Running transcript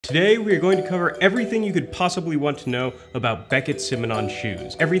Today we are going to cover everything you could possibly want to know about Beckett Simonon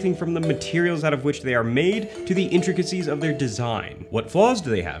shoes. Everything from the materials out of which they are made to the intricacies of their design. What flaws do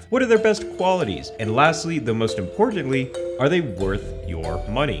they have? What are their best qualities? And lastly, though most importantly, are they worth your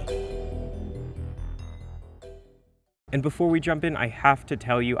money? And before we jump in, I have to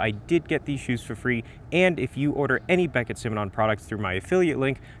tell you I did get these shoes for free, and if you order any Beckett Simonon products through my affiliate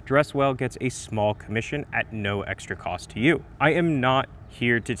link, Dresswell gets a small commission at no extra cost to you. I am not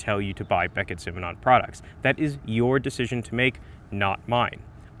here to tell you to buy Beckett Simonon products. That is your decision to make, not mine.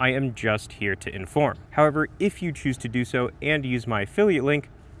 I am just here to inform. However, if you choose to do so and use my affiliate link,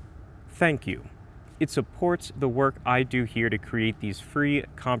 thank you. It supports the work I do here to create these free,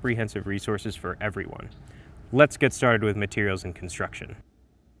 comprehensive resources for everyone. Let's get started with materials and construction.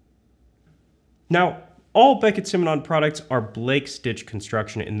 Now, all Beckett Simonon products are Blake stitch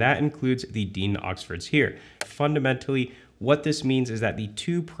construction, and that includes the Dean Oxfords here. Fundamentally, what this means is that the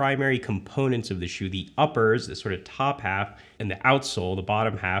two primary components of the shoe, the uppers, the sort of top half, and the outsole, the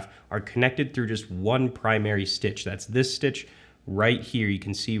bottom half, are connected through just one primary stitch. That's this stitch right here. You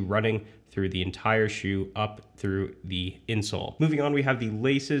can see running through the entire shoe up through the insole. Moving on, we have the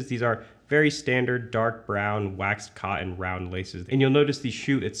laces. These are very standard dark brown waxed cotton round laces. And you'll notice the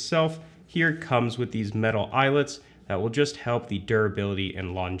shoe itself here comes with these metal eyelets that will just help the durability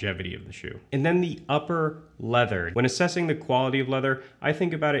and longevity of the shoe. And then the upper leather. When assessing the quality of leather, I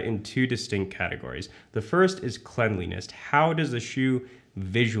think about it in two distinct categories. The first is cleanliness. How does the shoe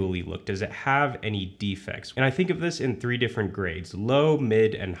visually look? Does it have any defects? And I think of this in three different grades: low,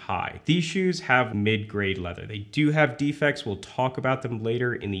 mid, and high. These shoes have mid-grade leather. They do have defects. We'll talk about them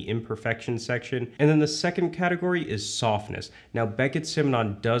later in the imperfections section. And then the second category is softness. Now, Beckett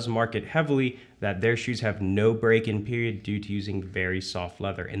Simonon does market heavily that their shoes have no break-in period due to using very soft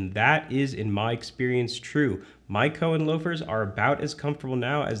leather. And that is, in my experience, true. My Cohen loafers are about as comfortable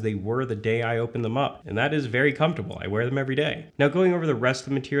now as they were the day I opened them up. And that is very comfortable. I wear them every day. Now, going over the rest of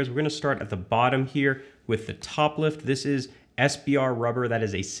the materials, we're gonna start at the bottom here with the top lift. This is SBR rubber. That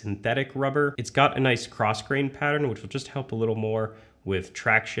is a synthetic rubber. It's got a nice cross grain pattern, which will just help a little more with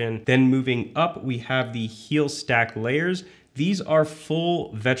traction. Then moving up, we have the heel stack layers. These are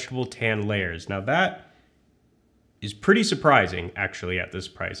full vegetable tan layers. Now that is pretty surprising actually at this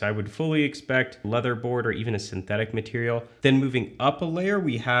price. I would fully expect leatherboard or even a synthetic material. Then moving up a layer,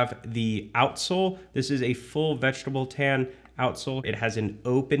 we have the outsole. This is a full vegetable tan outsole. It has an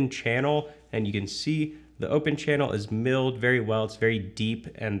open channel, and you can see the open channel is milled very well. It's very deep,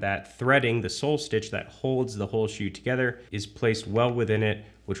 and that threading, the sole stitch that holds the whole shoe together, is placed well within it,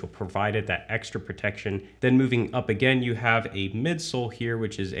 which will provide it that extra protection. Then moving up again, you have a midsole here,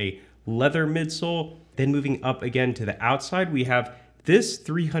 which is a leather midsole. Then moving up again to the outside, we have this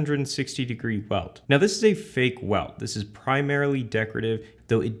 360-degree welt. Now, this is a fake welt. This is primarily decorative,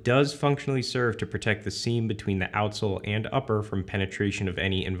 though it does functionally serve to protect the seam between the outsole and upper from penetration of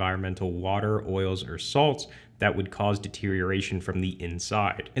any environmental water, oils, or salts that would cause deterioration from the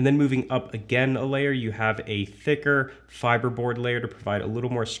inside. And then moving up again a layer, you have a thicker fiberboard layer to provide a little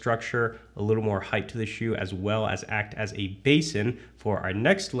more structure, a little more height to the shoe, as well as act as a basin for our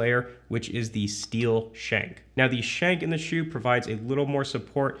next layer, which is the steel shank. Now, the shank in the shoe provides a little more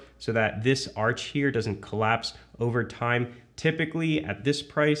support so that this arch here doesn't collapse over time. Typically at this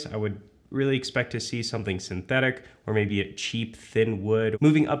price, I would really expect to see something synthetic or maybe a cheap thin wood.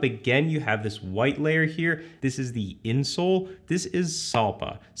 Moving up again, you have this white layer here. This is the insole. This is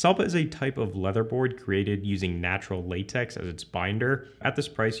Salpa. Salpa is a type of leatherboard created using natural latex as its binder. At this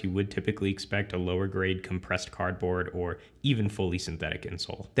price, you would typically expect a lower grade compressed cardboard or even fully synthetic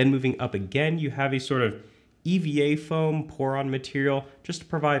insole. Then moving up again, you have a sort of EVA foam pour-on material just to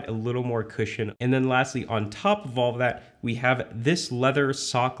provide a little more cushion. And then lastly, on top of all of that, we have this leather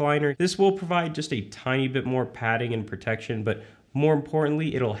sock liner. This will provide just a tiny bit more padding and protection, but more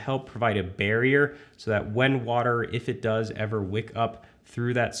importantly, it'll help provide a barrier so that when water, if it does ever wick up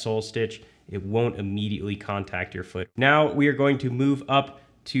through that sole stitch, it won't immediately contact your foot. Now we are going to move up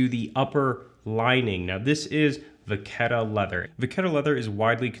to the upper lining. Now this is Vachetta leather. Vachetta leather is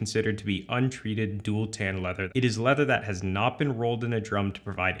widely considered to be untreated dual tan leather. It is leather that has not been rolled in a drum to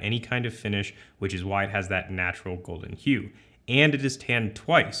provide any kind of finish, which is why it has that natural golden hue. And it is tanned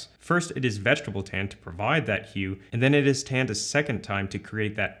twice. First, it is vegetable tan to provide that hue, and then it is tanned a second time to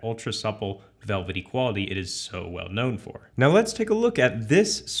create that ultra supple, velvety quality it is so well known for. Now let's take a look at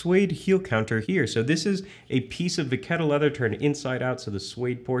this suede heel counter here. So this is a piece of Vachetta leather turned inside out, so the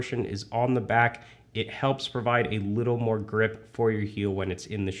suede portion is on the back It helps provide a little more grip for your heel when it's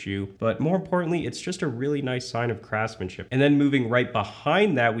in the shoe. But more importantly, it's just a really nice sign of craftsmanship. And then moving right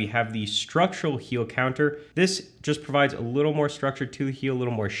behind that, we have the structural heel counter. This just provides a little more structure to the heel, a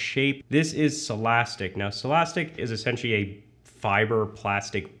little more shape. This is Celastic. Now, Celastic is essentially a fiber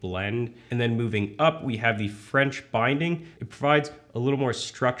plastic blend. And then moving up, we have the French binding. It provides a little more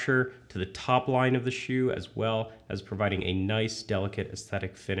structure to the top line of the shoe, as well as providing a nice, delicate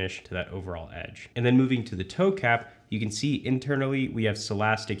aesthetic finish to that overall edge. And then moving to the toe cap, you can see internally we have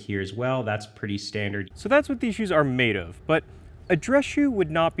Celastic here as well. That's pretty standard. So that's what these shoes are made of, but a dress shoe would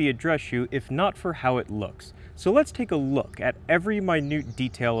not be a dress shoe if not for how it looks. So let's take a look at every minute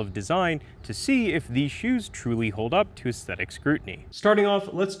detail of design to see if these shoes truly hold up to aesthetic scrutiny. Starting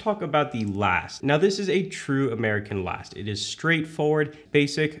off, let's talk about the last. Now, this is a true American last. It is straightforward,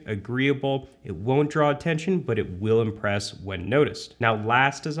 basic, agreeable. It won't draw attention, but it will impress when noticed. Now,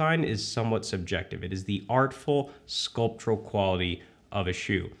 last design is somewhat subjective. It is the artful, sculptural quality of a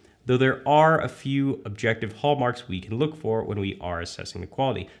shoe, though there are a few objective hallmarks we can look for when we are assessing the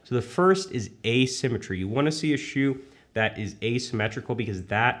quality. So the first is asymmetry. You want to see a shoe that is asymmetrical because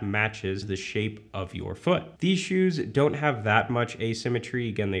that matches the shape of your foot. These shoes don't have that much asymmetry.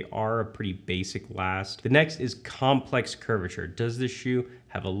 Again, they are a pretty basic last. The next is complex curvature. Does the shoe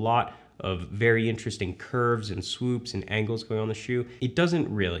have a lot of very interesting curves and swoops and angles going on the shoe? It doesn't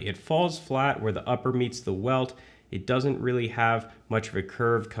really. It falls flat where the upper meets the welt. It doesn't really have much of a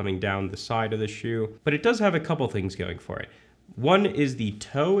curve coming down the side of the shoe, but it does have a couple things going for it. One is the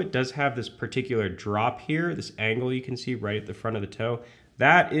toe. It does have this particular drop here, this angle you can see right at the front of the toe.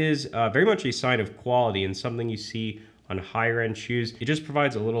 That is very much a sign of quality and something you see on higher end shoes. It just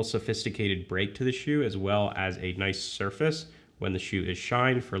provides a little sophisticated break to the shoe as well as a nice surface when the shoe is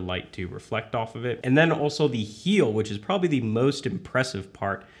shined for light to reflect off of it. And then also the heel, which is probably the most impressive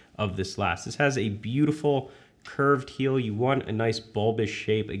part of this last. This has a beautiful curved heel. You want a nice bulbous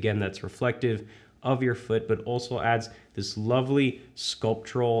shape, again, that's reflective of your foot, but also adds this lovely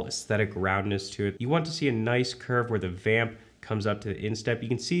sculptural aesthetic roundness to it. You want to see a nice curve where the vamp comes up to the instep. You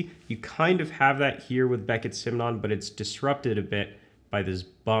can see you kind of have that here with Beckett Simonon, but it's disrupted a bit by this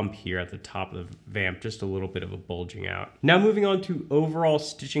bump here at the top of the vamp, just a little bit of a bulging out. Now moving on to overall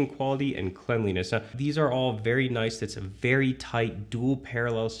stitching quality and cleanliness. Now, these are all very nice. It's a very tight dual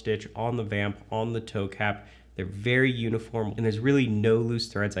parallel stitch on the vamp, on the toe cap. They're very uniform, and there's really no loose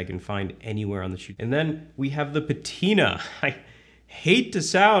threads I can find anywhere on the shoe. And then we have the patina. I hate to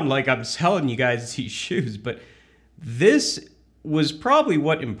sound like I'm selling you guys these shoes, but this was probably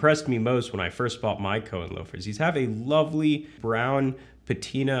what impressed me most when I first bought my Cohen loafers. These have a lovely brown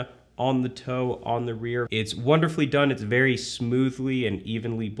patina on the toe, on the rear. It's wonderfully done. It's very smoothly and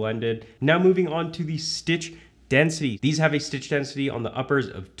evenly blended. Now moving on to the stitch density. These have a stitch density on the uppers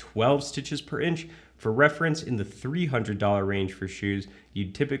of 12 stitches per inch. For reference, in the $300 range for shoes,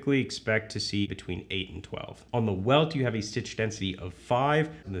 you'd typically expect to see between 8 and 12. On the welt, you have a stitch density of 5.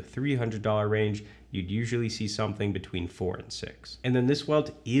 In the $300 range, you'd usually see something between 4 and 6. And then this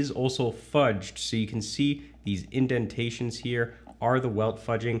welt is also fudged, so you can see these indentations here are the welt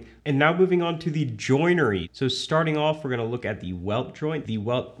fudging. And now moving on to the joinery. So starting off, we're gonna look at the welt joint. The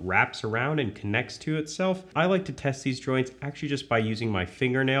welt wraps around and connects to itself. I like to test these joints actually just by using my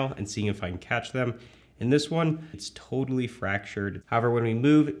fingernail and seeing if I can catch them. In this one, it's totally fractured. However, when we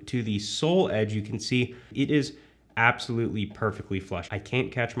move to the sole edge, you can see it is absolutely perfectly flush. I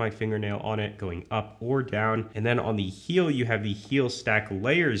can't catch my fingernail on it going up or down. And then on the heel, you have the heel stack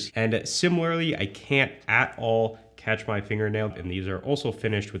layers. And similarly, I can't at all catch my fingernail. And these are also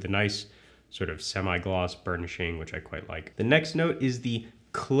finished with a nice sort of semi-gloss burnishing, which I quite like. The next note is the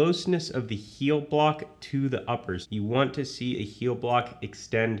closeness of the heel block to the uppers. You want to see a heel block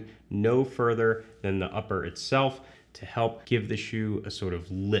extend no further than the upper itself to help give the shoe a sort of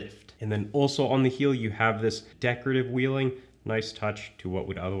lift. And then also on the heel, you have this decorative wheeling, nice touch to what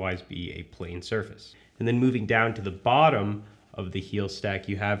would otherwise be a plain surface. And then moving down to the bottom of the heel stack,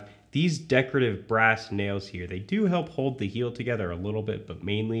 you have these decorative brass nails here. They do help hold the heel together a little bit, but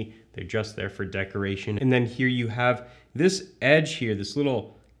mainly they're just there for decoration. And then here you have this edge here, this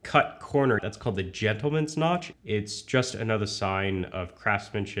little cut corner, that's called the gentleman's notch. It's just another sign of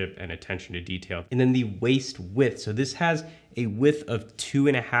craftsmanship and attention to detail. And then the waist width. So this has a width of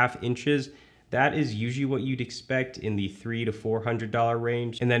 2.5 inches. That is usually what you'd expect in the $300 to $400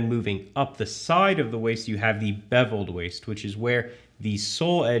 range. And then moving up the side of the waist, you have the beveled waist, which is where the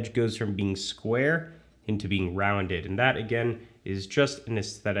sole edge goes from being square into being rounded. And that again is just an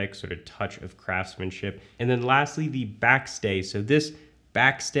aesthetic sort of touch of craftsmanship. And then lastly, the backstay. So this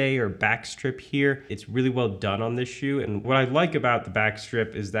backstay or backstrip here. It's really well done on this shoe. And what I like about the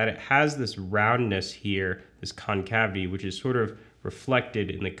backstrip is that it has this roundness here, this concavity, which is sort of reflected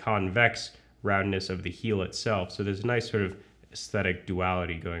in the convex roundness of the heel itself. So there's a nice sort of aesthetic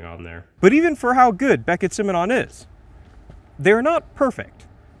duality going on there. But even for how good Beckett Simonon is, they're not perfect.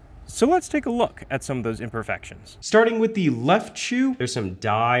 So let's take a look at some of those imperfections. Starting with the left shoe, there's some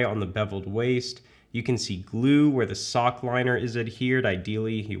dye on the beveled waist. You can see glue where the sock liner is adhered.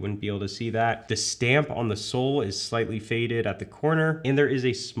 Ideally, you wouldn't be able to see that. The stamp on the sole is slightly faded at the corner, and there is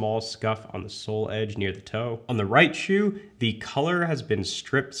a small scuff on the sole edge near the toe. On the right shoe, the color has been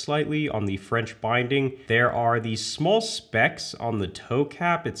stripped slightly on the French binding. There are these small specks on the toe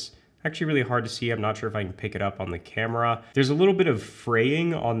cap. It's actually really hard to see. I'm not sure if I can pick it up on the camera. There's a little bit of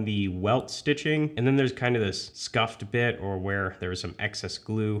fraying on the welt stitching, and then there's kind of this scuffed bit or where there was some excess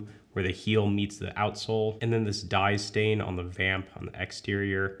glue where the heel meets the outsole, and then this dye stain on the vamp on the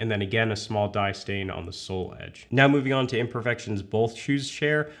exterior, and then again a small dye stain on the sole edge. Now moving on to imperfections both shoes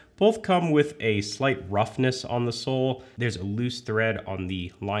share. Both come with a slight roughness on the sole. There's a loose thread on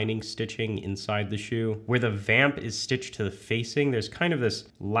the lining stitching inside the shoe. Where the vamp is stitched to the facing, there's kind of this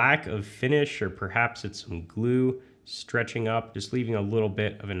lack of finish, or perhaps it's some glue stretching up, just leaving a little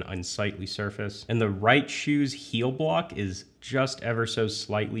bit of an unsightly surface. And the right shoe's heel block is just ever so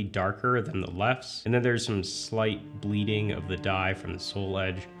slightly darker than the left's. And then there's some slight bleeding of the dye from the sole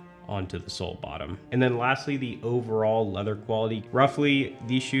edge onto the sole bottom. And then lastly, the overall leather quality. Roughly,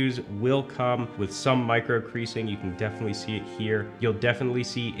 these shoes will come with some micro creasing. You can definitely see it here. You'll definitely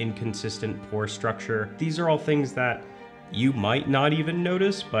see inconsistent pore structure. These are all things that you might not even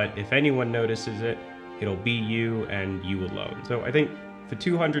notice, but if anyone notices it, it'll be you and you alone. So I think for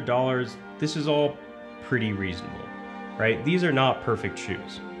 $200, this is all pretty reasonable, right? These are not perfect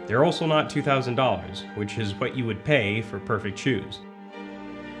shoes. They're also not $2,000, which is what you would pay for perfect shoes.